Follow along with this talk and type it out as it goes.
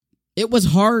It was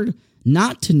hard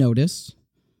not to notice,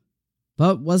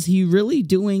 but was he really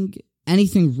doing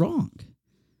anything wrong?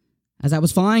 As I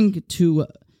was flying to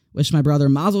wish my brother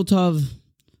Mazel Tov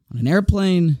on an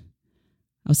airplane,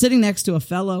 I was sitting next to a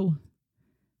fellow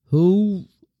who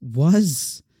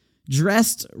was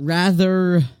dressed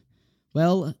rather,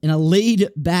 well, in a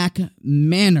laid-back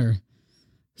manner,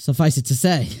 suffice it to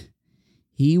say.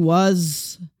 He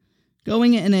was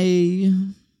going in a...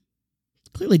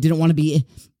 clearly didn't want to be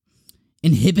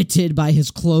inhibited by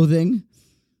his clothing.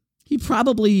 He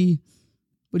probably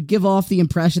would give off the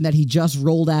impression that he just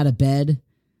rolled out of bed.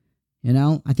 You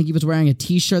know, I think he was wearing a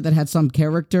t-shirt that had some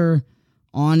character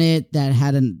on it that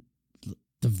had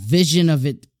the vision of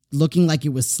it looking like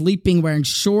it was sleeping, wearing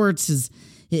shorts.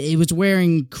 He was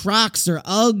wearing Crocs or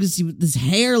Uggs. His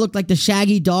hair looked like the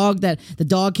shaggy dog that the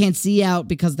dog can't see out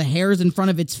because the hair is in front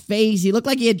of its face. He looked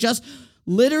like he had just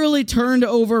literally turned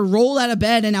over, rolled out of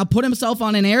bed, and now put himself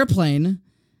on an airplane.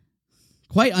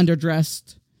 Quite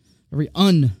underdressed, very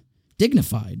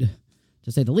undignified,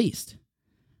 to say the least.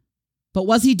 But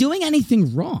was he doing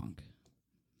anything wrong?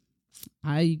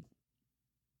 I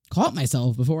caught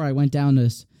myself before I went down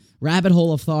this rabbit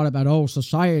hole of thought about,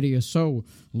 society is so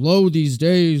low these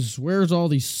days. Where's all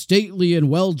these stately and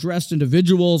well-dressed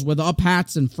individuals with up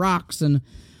hats and frocks? And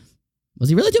was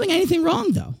he really doing anything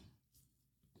wrong, though?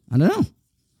 I don't know.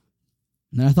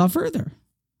 And then I thought further.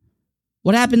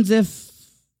 What happens if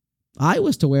I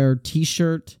was to wear a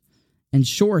t-shirt and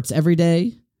shorts every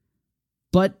day,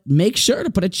 but make sure to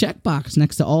put a checkbox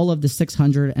next to all of the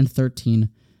 613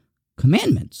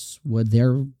 commandments? Would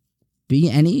there be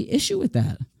any issue with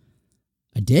that?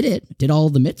 I did it. I did all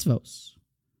the mitzvos.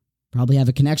 Probably have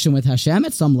a connection with Hashem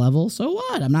at some level. So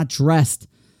what? I'm not dressed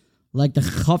like the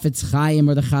Chafetz Chaim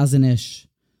or the Chazon Ish.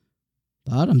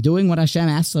 But I'm doing what Hashem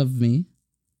asks of me.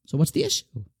 So what's the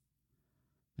issue?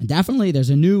 And definitely there's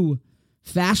a new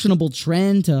fashionable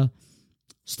trend to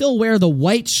still wear the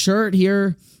white shirt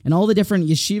here in all the different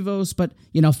yeshivos, but,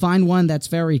 find one that's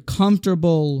very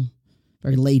comfortable,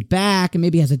 very laid back, and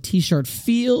maybe has a t-shirt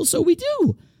feel. So we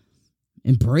do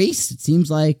embrace, it seems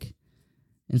like,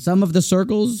 in some of the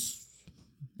circles,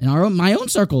 in my own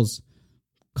circles,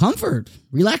 comfort,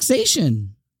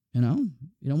 relaxation. You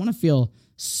don't want to feel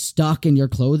stuck in your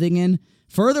clothing. And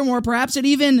furthermore, perhaps it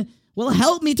even will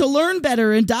help me to learn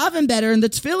better and daven better, and the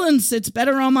tefillin sits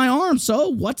better on my arm. So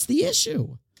what's the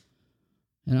issue?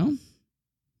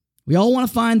 We all want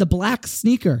to find the black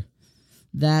sneaker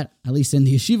that, at least in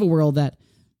the yeshiva world, that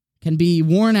can be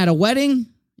worn at a wedding.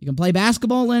 You can play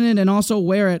basketball in it and also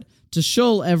wear it to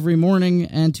shul every morning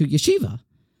and to yeshiva.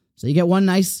 So you get one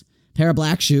nice pair of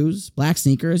black shoes, black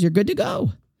sneakers, you're good to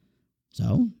go.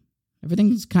 So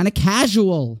everything's kind of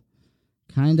casual,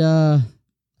 kind of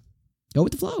go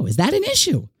with the flow. Is that an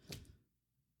issue?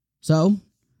 So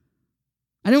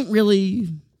I didn't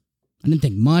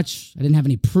think much. I didn't have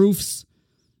any proofs.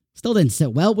 Still didn't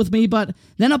sit well with me, but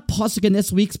then a pasuk in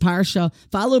this week's parsha,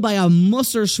 followed by a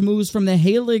musar shmooze from the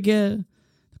heilige,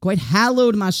 quite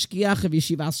hallowed mashkiach of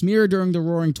Yeshivas Mir during the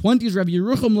Roaring Twenties, Rabbi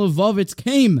Yerucham Levovitz,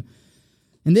 came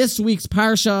in this week's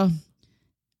parsha,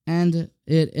 and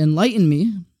it enlightened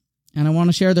me, and I want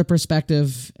to share their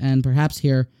perspective and perhaps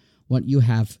hear what you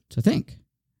have to think.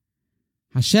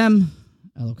 Hashem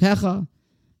Elokecha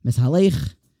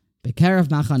mishalech Bekerev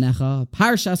Machanecha,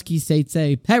 Parshas ki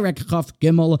Seitzei, Perek Chaf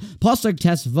Gimel, Pasuk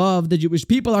Tes Vav. The Jewish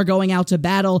people are going out to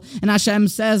battle, and Hashem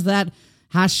says that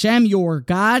Hashem, your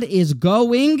God, is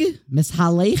going,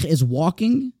 Mishalech is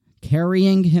walking,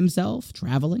 carrying himself,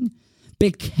 traveling,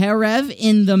 Bekerev,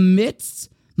 in the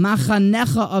midst,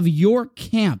 Machanecha, of your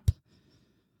camp,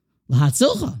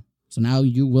 Lahatzilcha. So now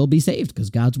you will be saved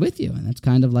because God's with you, and that's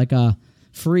kind of like a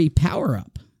free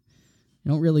power-up. You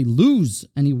don't really lose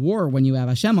any war when you have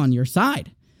Hashem on your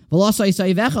side. And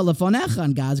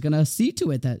God's going to see to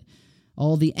it that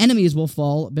all the enemies will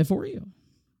fall before you.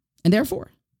 And therefore,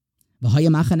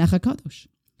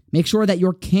 make sure that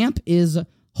your camp is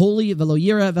holy. You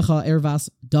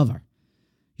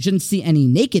shouldn't see any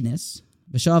nakedness.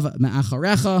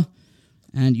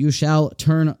 And you shall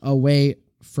turn away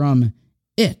from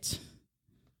it.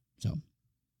 So,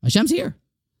 Hashem's here.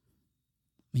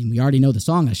 We already know the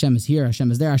song, Hashem is here, Hashem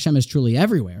is there, Hashem is truly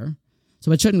everywhere.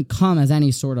 So it shouldn't come as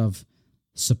any sort of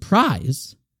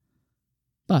surprise.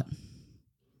 But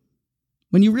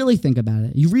when you really think about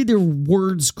it, you read their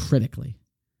words critically.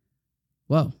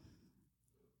 Whoa.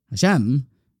 Hashem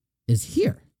is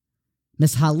here.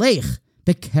 Mishalech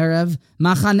bekerev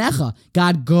machanecha.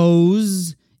 God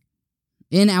goes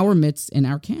in our midst, in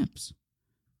our camps.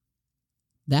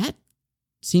 That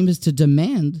seems to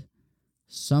demand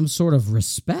some sort of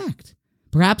respect.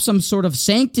 perhaps some sort of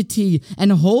sanctity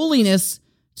and holiness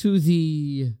to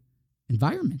the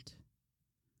environment.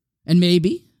 And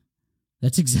maybe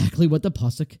that's exactly what the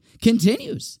pasuk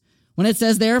continues when it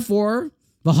says, therefore,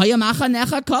 V'haya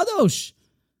machanecha kadosh,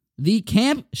 the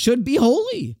camp should be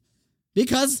holy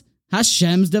because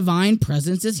Hashem's divine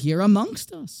presence is here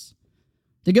amongst us.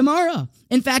 The Gemara,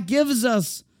 in fact, gives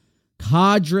us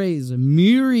cadres,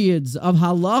 myriads of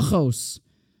halachos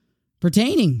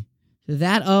pertaining to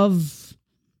that of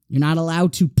you're not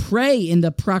allowed to pray in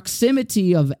the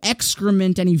proximity of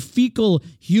excrement, any fecal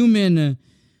human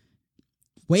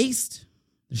waste.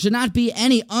 There should not be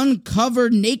any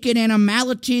uncovered naked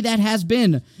animality that has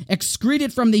been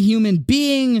excreted from the human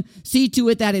being. See to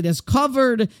it that it is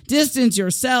covered. Distance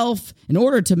yourself in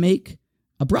order to make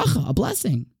a bracha, a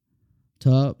blessing,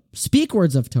 to speak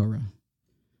words of Torah.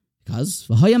 Because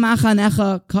v'haya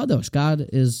machanecha kadosh, God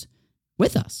is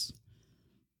with us.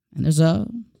 And there's a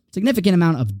significant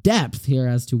amount of depth here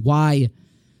as to why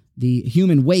the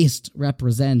human waste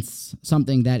represents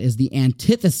something that is the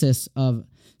antithesis of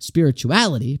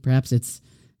spirituality. Perhaps it's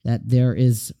that there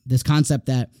is this concept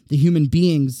that the human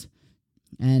beings,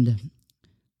 and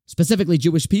specifically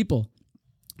Jewish people,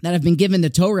 that have been given the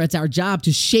Torah, it's our job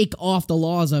to shake off the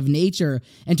laws of nature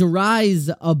and to rise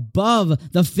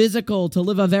above the physical, to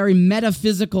live a very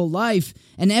metaphysical life,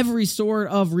 and every sort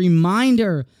of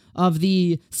reminder of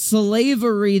the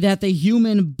slavery that the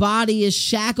human body is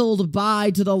shackled by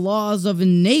to the laws of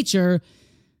nature,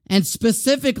 and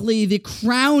specifically the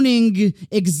crowning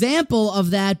example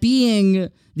of that being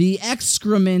the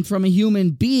excrement from a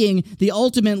human being, the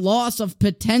ultimate loss of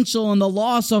potential and the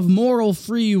loss of moral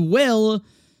free will.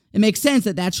 It makes sense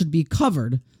that that should be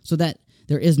covered so that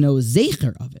there is no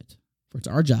zecher of it. For it's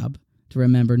our job to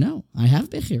remember, no, I have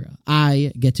bechira.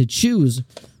 I get to choose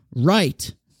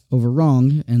right over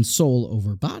wrong and soul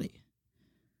over body.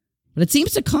 But it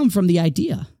seems to come from the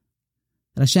idea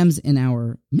that Hashem's in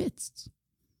our midst.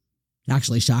 It's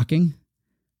actually shocking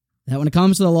that when it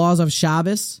comes to the laws of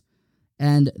Shabbos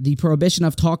and the prohibition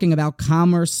of talking about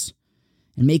commerce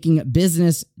and making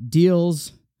business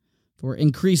deals for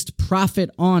increased profit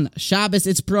on Shabbos,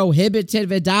 it's prohibited.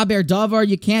 V'daber davar,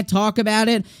 you can't talk about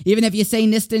it. Even if you say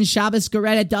Nistan Shabbos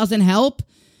Geret, it doesn't help.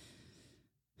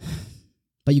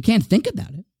 But you can't think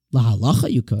about it. La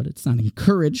halacha, you could. It's not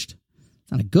encouraged.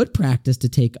 It's not a good practice to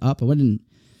take up. I wouldn't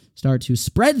start to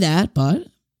spread that, but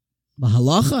la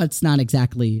halacha, it's not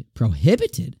exactly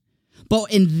prohibited.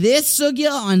 But in this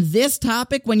sugya, on this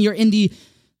topic, when you're in the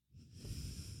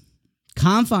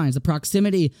confines, the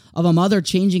proximity of a mother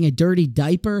changing a dirty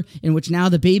diaper in which now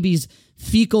the baby's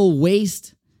fecal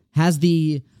waste has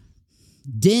the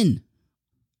din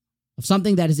of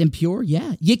something that is impure,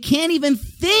 yeah, you can't even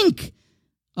think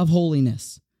of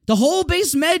holiness. The whole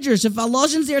base measures, if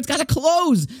Aloshin's there, it's got to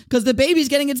close because the baby's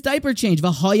getting its diaper changed.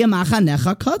 V'haya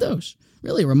machanecha kadosh.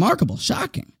 Really remarkable,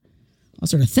 shocking. I'll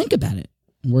sort of think about it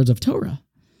in words of Torah.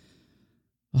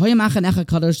 V'haya machanecha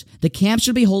kadosh. The camp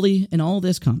should be holy, and all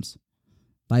this comes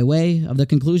by way of the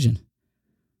conclusion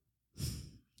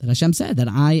that Hashem said that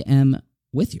I am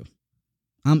with you.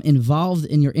 I'm involved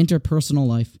in your interpersonal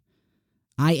life.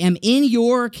 I am in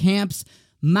your camps.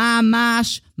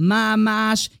 Mamash,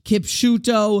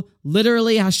 kipshuto.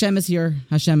 Literally, Hashem is here.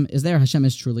 Hashem is there. Hashem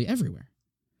is truly everywhere.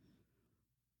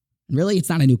 And really, it's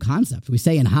not a new concept. We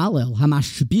say in Hallel,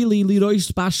 Hamashbili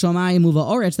lirosh bashamayim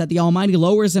uvaoretz, that the Almighty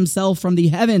lowers himself from the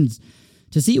heavens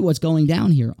to see what's going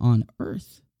down here on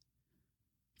earth.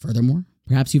 Furthermore,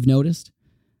 perhaps you've noticed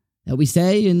that we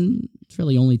say, and it's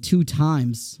really only 2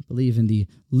 times, I believe, in the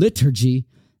liturgy,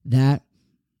 that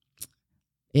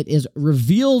it is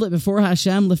revealed before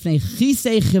Hashem, lifnei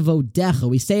chisei chivodecha.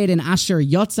 We say it in Asher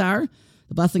Yotzar,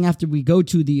 the blessing after we go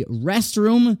to the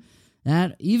restroom,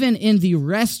 that even in the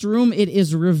restroom, it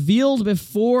is revealed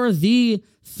before the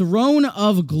throne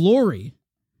of glory.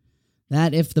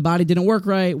 That if the body didn't work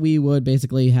right, we would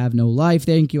basically have no life.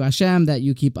 Thank you, Hashem, that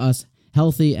you keep us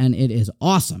healthy, and it is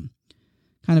awesome.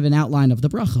 Kind of an outline of the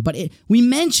bracha. But we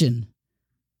mention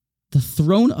the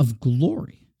throne of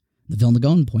glory. The Vilna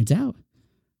Gaon points out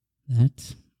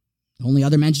that the only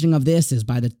other mentioning of this is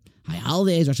by the high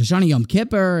holidays, Rosh Hashanah, Yom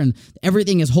Kippur, and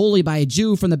everything is holy by a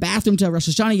Jew from the bathroom to Rosh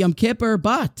Hashanah, Yom Kippur.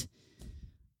 But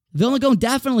Vilna Gaon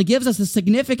definitely gives us a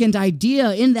significant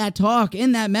idea in that talk,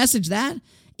 in that message, that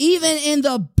even in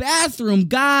the bathroom,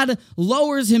 God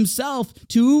lowers himself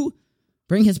to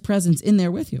bring his presence in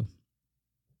there with you.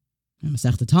 And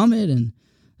Masechta Talmud and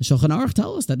the Shulchan Aruch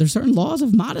tell us that there's certain laws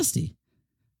of modesty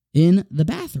in the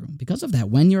bathroom because of that,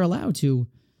 when you're allowed to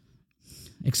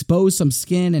expose some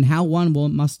skin and how one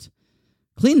must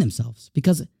clean themselves.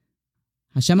 Because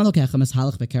Hashem Elokechem is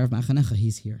halach b'kerev ma'achanecha,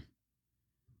 he's here.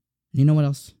 And you know what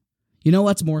else? You know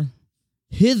what's more?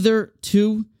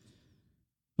 Hitherto,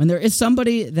 when there is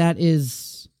somebody that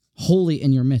is holy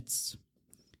in your midst,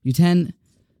 you tend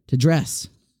to dress,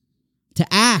 to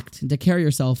act, and to carry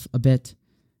yourself a bit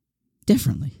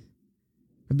differently.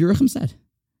 Rabbi Yerucham said,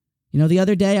 the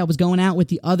other day I was going out with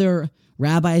the other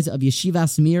rabbis of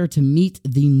Yeshivas Mir to meet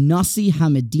the Nasi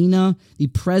HaMedina, the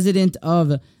president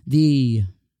of the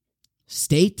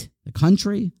state, the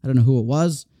country. I don't know who it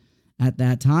was at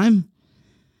that time.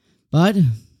 But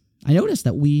I noticed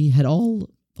that we had all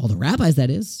the rabbis, that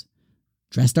is,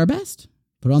 dressed our best.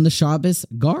 Put on the Shabbos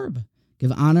garb.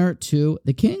 Give honor to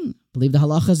the king. Believe the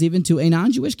halachas even to a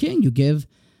non-Jewish king. You give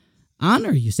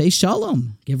honor. You say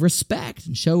shalom. Give respect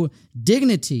and show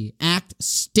dignity. Act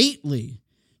stately.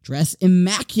 Dress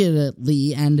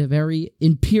immaculately and very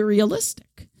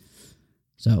imperialistic.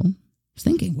 So I was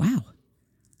thinking, wow.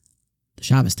 The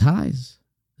Shabbos ties.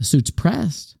 The suit's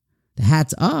pressed. The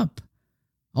hat's up.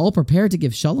 All prepared to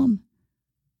give shalom.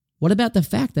 What about the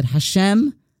fact that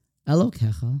Hashem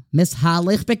Elokecha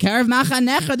mishalich b'karev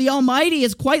machanecha, the Almighty,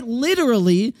 is quite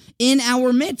literally in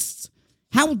our midst?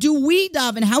 How do we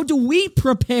daven? How do we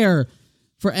prepare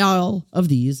for all of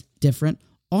these different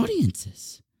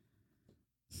audiences?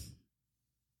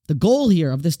 The goal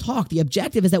here of this talk, the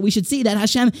objective, is that we should see that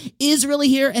Hashem is really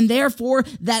here, and therefore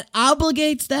that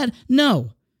obligates that.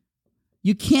 No,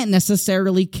 you can't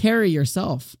necessarily carry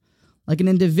yourself like an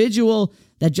individual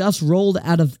that just rolled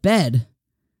out of bed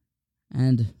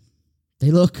and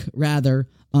they look rather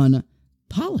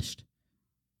unpolished.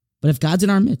 But if God's in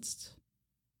our midst,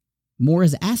 more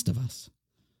is asked of us.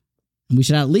 And we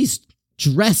should at least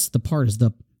dress the part as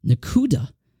the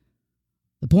nakuda,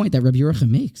 the point that Rabbi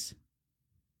Yerucham makes.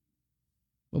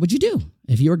 What would you do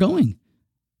if you were going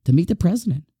to meet the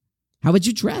president? How would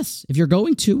you dress if you're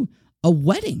going to a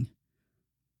wedding?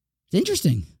 It's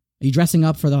interesting. Are you dressing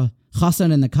up for the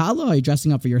chassan and the kala? Are you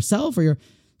dressing up for yourself? Or you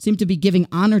seem to be giving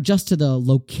honor just to the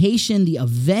location, the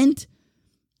event?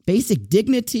 Basic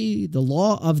dignity, the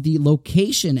law of the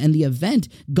location and the event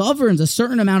governs a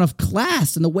certain amount of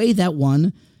class in the way that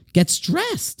one gets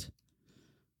dressed.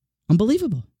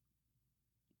 Unbelievable.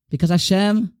 Because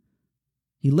Hashem,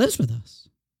 He lives with us.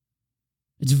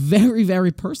 It's very,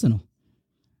 very personal.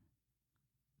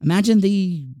 Imagine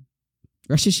the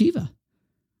Rosh Yeshiva,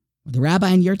 or the rabbi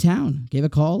in your town, gave a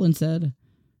call and said,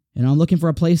 I'm looking for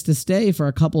a place to stay for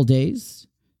a couple days.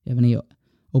 You have any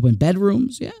open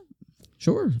bedrooms? Yeah,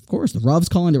 sure, of course. The Rav's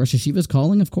calling, the Rosh Yeshiva's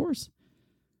calling, of course.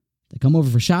 They come over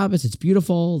for Shabbos. It's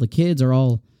beautiful. The kids are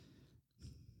all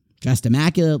dressed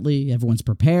immaculately. Everyone's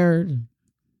prepared.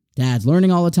 Dad's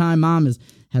learning all the time. Mom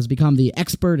has become the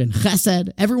expert in chesed.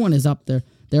 Everyone is up there.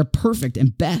 They're perfect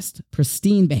and best,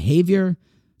 pristine behavior,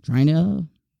 trying to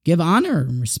give honor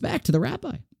and respect to the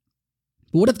rabbi.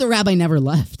 But what if the rabbi never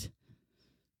left?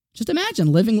 Just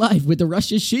imagine living life with the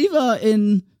Rosh Yeshiva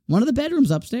in one of the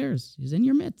bedrooms upstairs. He's in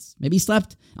your midst. Maybe he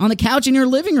slept on the couch in your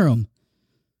living room.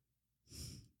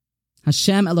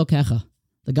 Hashem Elokecha,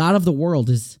 the God of the world,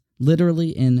 is literally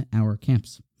in our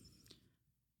camps.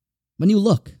 When you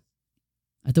look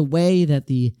at the way that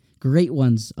the great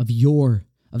ones of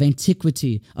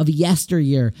antiquity, of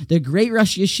yesteryear, the great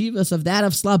Rosh Yeshivas of that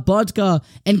of Slobodka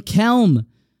and Kelm,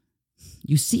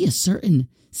 you see a certain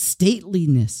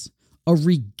stateliness, a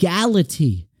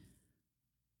regality,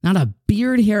 not a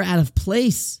beard hair out of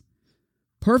place,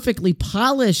 perfectly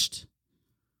polished,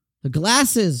 the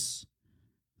glasses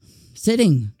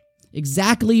sitting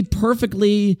exactly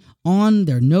perfectly on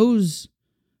their nose,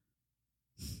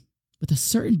 with a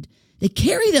certain, they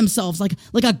carry themselves like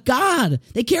a god.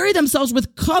 They carry themselves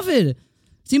with kavod.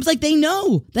 Seems like they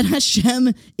know that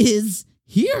Hashem is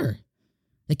here.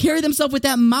 They carry themselves with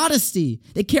that modesty.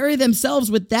 They carry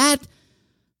themselves with that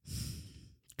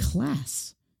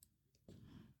class.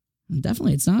 And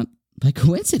definitely, it's not by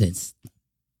coincidence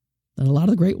that a lot of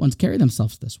the great ones carry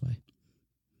themselves this way.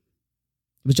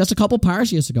 It was just a couple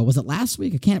Parshas ago. Was it last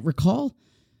week? I can't recall.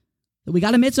 That we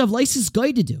got a mitzvah of Leisis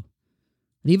Goy to do.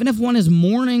 And even if one is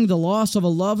mourning the loss of a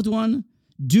loved one,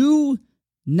 do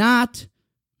not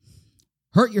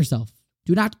hurt yourself.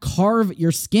 Do not carve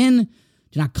your skin.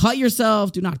 Do not cut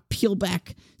yourself. Do not peel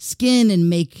back skin and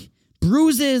make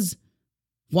bruises.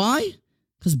 Why?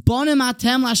 Because Bonim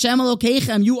Atem Lashem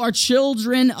Elokeichem, you are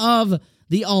children of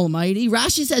the Almighty.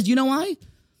 Rashi says, you know why?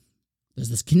 There's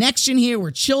this connection here. We're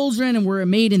children and we're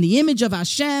made in the image of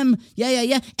Hashem.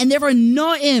 Yeah. And there are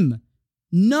No'im.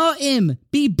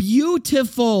 Be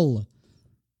beautiful.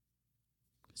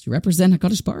 Because you represent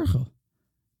HaKadosh Baruch Hu.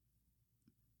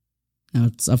 Now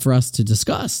it's up for us to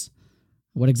discuss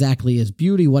what exactly is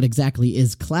beauty, what exactly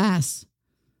is class.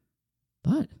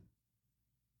 But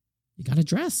you got to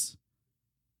dress.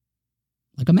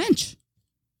 like a mensch,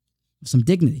 with some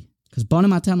dignity. Because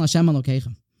Bonim Atem Lashem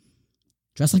Elokeichem.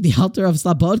 Dress like the altar of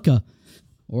Slobodka,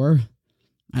 or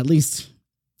at least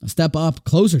a step up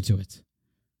closer to it.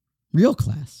 Real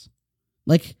class.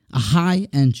 Like a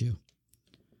high-end Jew.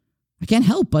 I can't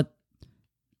help but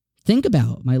think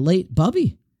about my late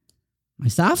Bubby, my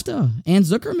Savta, Ann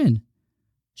Zuckerman.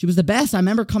 She was the best. I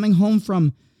remember coming home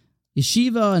from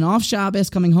yeshiva and off Shabbos,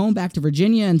 coming home back to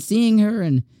Virginia and seeing her,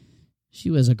 and she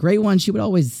was a great one. She would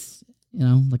always,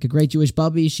 like a great Jewish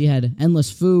Bubby, she had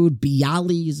endless food,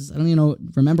 bialis. I don't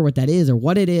even remember what that is or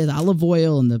what it is, olive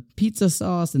oil and the pizza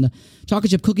sauce and the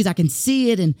chocolate chip cookies. I can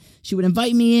see it, and she would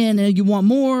invite me in, and you want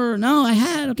more? No, I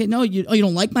had. Okay, no, you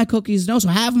don't like my cookies? No, so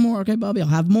have more. Okay, Bubby, I'll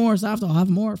have more. Soft, I'll have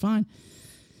more. Fine.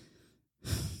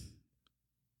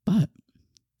 But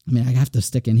I have to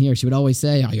stick in here. She would always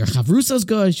say, "Oh, your chavrusa's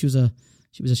good." She was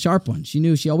a sharp one. She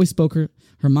knew. She always spoke her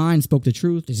mind, spoke the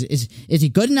truth. Is he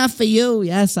good enough for you?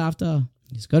 Yes, Savta.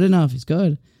 He's good enough. He's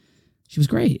good. She was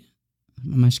great.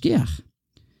 Mashkiach.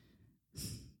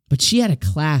 But she had a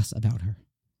class about her.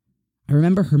 I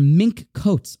remember her mink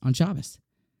coats on Shabbos.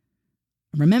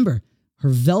 I remember her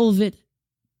velvet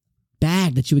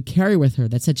bag that she would carry with her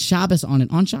that said Shabbos on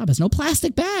it on Shabbos. No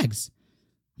plastic bags.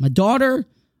 I'm a daughter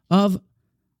of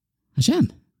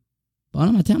Hashem.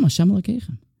 I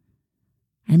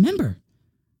remember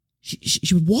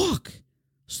she would walk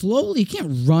slowly. You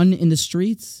can't run in the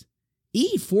streets.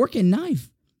 Eat, fork and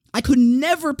knife. I could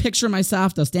never picture my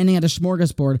Savta standing at a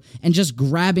smorgasbord and just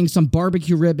grabbing some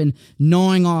barbecue rib and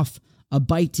gnawing off a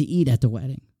bite to eat at the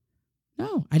wedding.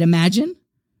 No, I'd imagine,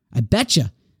 I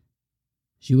betcha,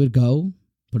 she would go,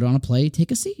 put it on a plate,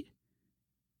 take a seat.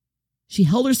 She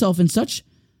held herself in such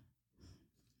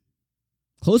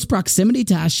close proximity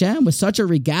to Hashem with such a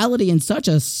regality and such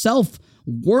a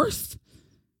self-worth.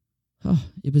 Oh,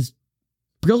 it was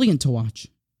brilliant to watch.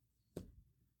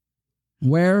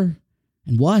 Where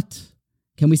and what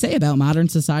can we say about modern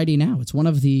society now? It's one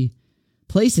of the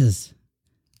places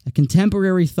that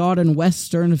contemporary thought and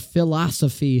Western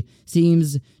philosophy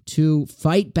seems to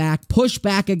fight back, push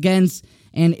back against,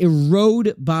 and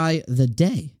erode by the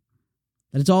day.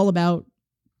 That it's all about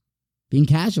being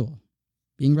casual,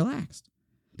 being relaxed.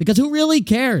 Because who really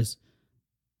cares?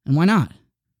 And why not?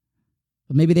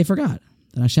 But maybe they forgot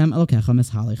that Hashem Elokecha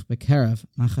mishalich b'kerev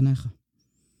machanecha.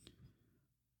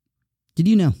 Did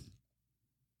you know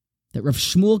that Rav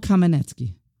Shmuel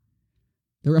Kamenetsky,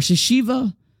 the Rosh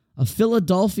Yeshiva of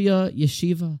Philadelphia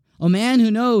Yeshiva, a man who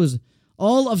knows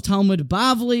all of Talmud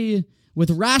Bavli with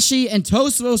Rashi and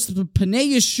Tosfos,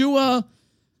 Pnei Yeshua,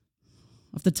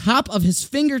 off the top of his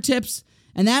fingertips,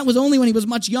 and that was only when he was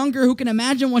much younger. Who can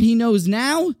imagine what he knows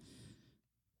now?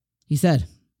 He said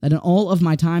that in all of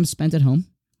my time spent at home,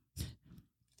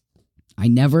 I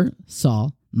never saw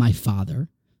my father,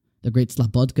 the great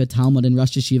Slobodka Talmud and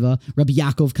Rosh Yeshiva, Rabbi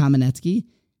Yaakov Kamenetsky,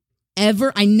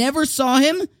 I never saw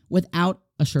him without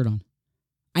a shirt on.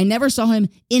 I never saw him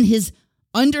in his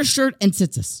undershirt and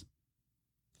tzitzis.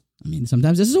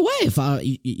 Sometimes this is a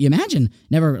way. You imagine,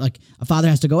 never like a father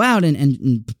has to go out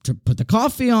and to put the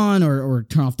coffee on or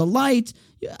turn off the light.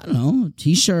 I don't know,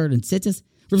 t-shirt and tzitzis.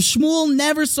 Rav Shmuel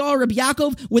never saw Rabbi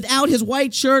Yaakov without his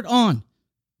white shirt on.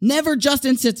 Never just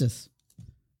in tzitzis.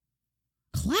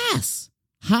 Class.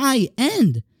 High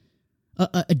end,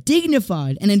 a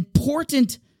dignified and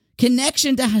important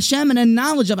connection to Hashem and a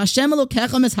knowledge of Hashem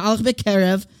Elokecha mishalach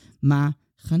b'kerev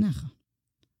machanecha.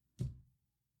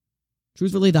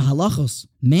 Truthfully, the halachos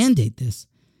mandate this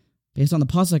based on the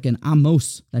pasuk in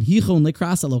Amos that hichon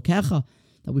likras Elokecha,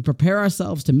 that we prepare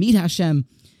ourselves to meet Hashem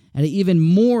at an even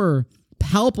more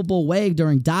palpable way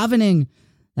during davening,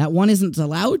 that one isn't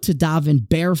allowed to daven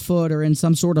barefoot or in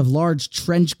some sort of large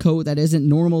trench coat that isn't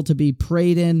normal to be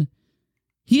prayed in.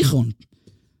 Hichon.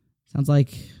 Sounds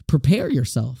like prepare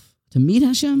yourself to meet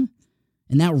Hashem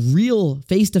in that real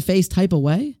face-to-face type of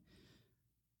way.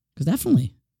 Because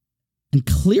definitely and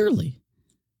clearly,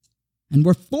 and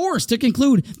we're forced to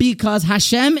conclude, because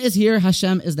Hashem is here,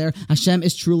 Hashem is there, Hashem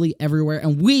is truly everywhere,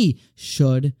 and we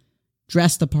should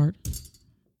dress the part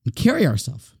and carry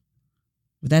ourselves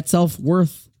with that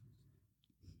self-worth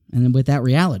and with that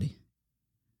reality.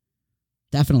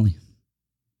 Definitely.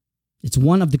 It's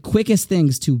one of the quickest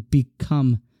things to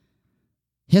become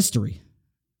history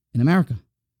in America.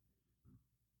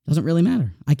 Doesn't really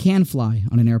matter. I can fly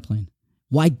on an airplane.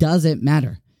 Why does it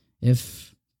matter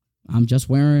if I'm just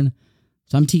wearing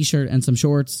some t-shirt and some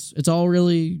shorts? It's all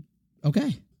really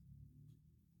okay.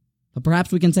 But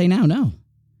perhaps we can say now, no.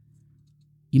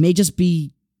 You may just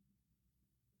be,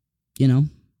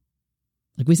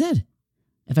 like we said,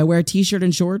 if I wear a t-shirt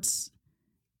and shorts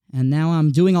and now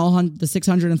I'm doing all the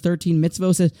 613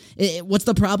 mitzvos. What's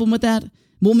the problem with that?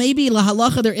 Well, maybe la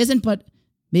halacha there isn't, but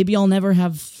maybe I'll never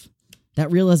have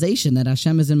that realization that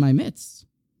Hashem is in my midst.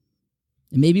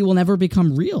 And maybe it will never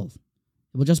become real.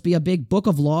 It will just be a big book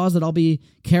of laws that I'll be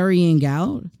carrying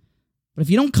out. But if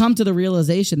you don't come to the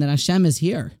realization that Hashem is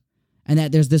here and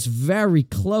that there's this very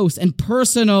close and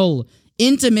personal,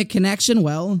 intimate connection,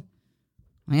 well,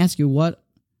 I ask you, what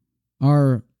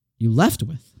are you left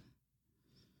with?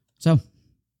 So,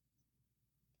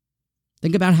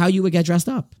 think about how you would get dressed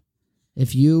up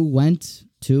if you went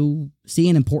to see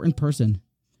an important person.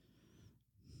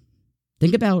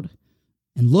 Think about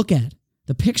and look at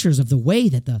the pictures of the way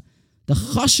that the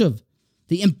chashuv,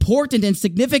 the important and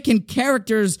significant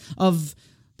characters of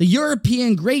the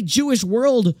European great Jewish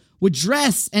world would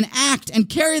dress and act and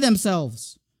carry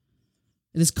themselves.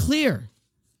 It is clear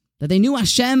that they knew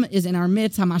Hashem is in our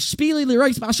midst. That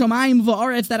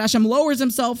Hashem lowers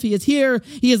himself. He is here.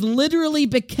 He is literally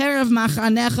bekerev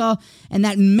machanecha, and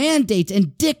that mandates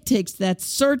and dictates that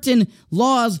certain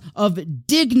laws of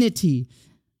dignity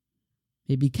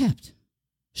may be kept,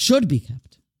 should be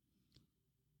kept.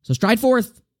 So stride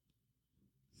forth,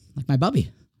 like my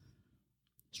bubby.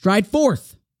 Stride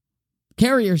forth.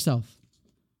 Carry yourself.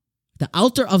 The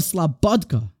altar of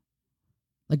Slobodka,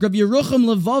 like Rabbi Yerucham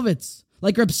Levovitz,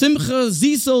 like Reb Simcha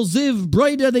Zisel Ziv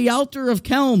Broida, the altar of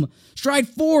Kelm. Stride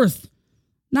forth,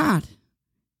 not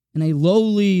in a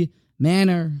lowly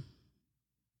manner.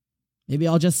 Maybe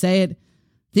I'll just say it,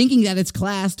 thinking that it's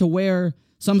class to wear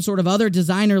some sort of other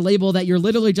designer label that you're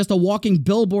literally just a walking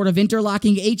billboard of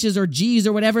interlocking H's or G's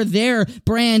or whatever their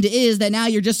brand is, that now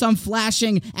you're just some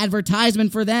flashing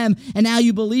advertisement for them, and now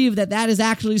you believe that that is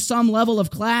actually some level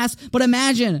of class. But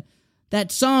imagine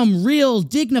that some real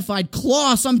dignified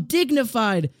claw, some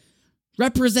dignified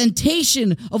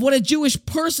representation of what a Jewish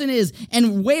person is,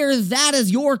 and wear that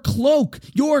as your cloak,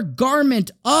 your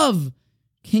garment of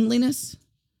kingliness.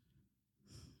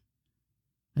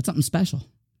 That's something special.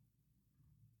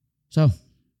 So,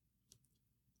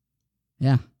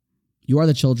 yeah, you are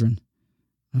the children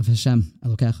of Hashem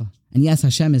Elokecha. And yes,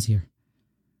 Hashem is here.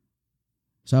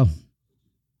 So,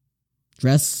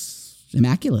 dress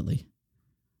immaculately.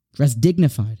 Dress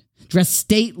dignified. Dress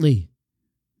stately.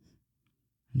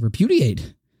 And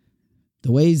repudiate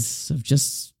the ways of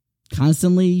just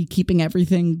constantly keeping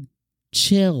everything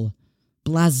chill,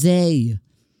 blasé.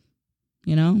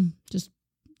 Just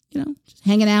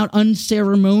hanging out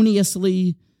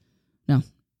unceremoniously. No.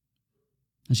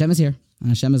 Hashem is here, and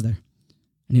Hashem is there.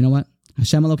 And you know what?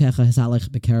 Hashem Elokecha hisalech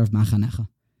bekerev machanecha.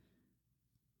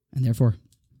 And therefore,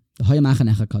 the Hoya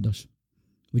Machanecha Kadosh.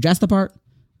 We dress the part,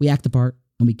 we act the part,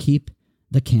 and we keep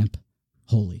the camp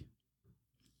holy.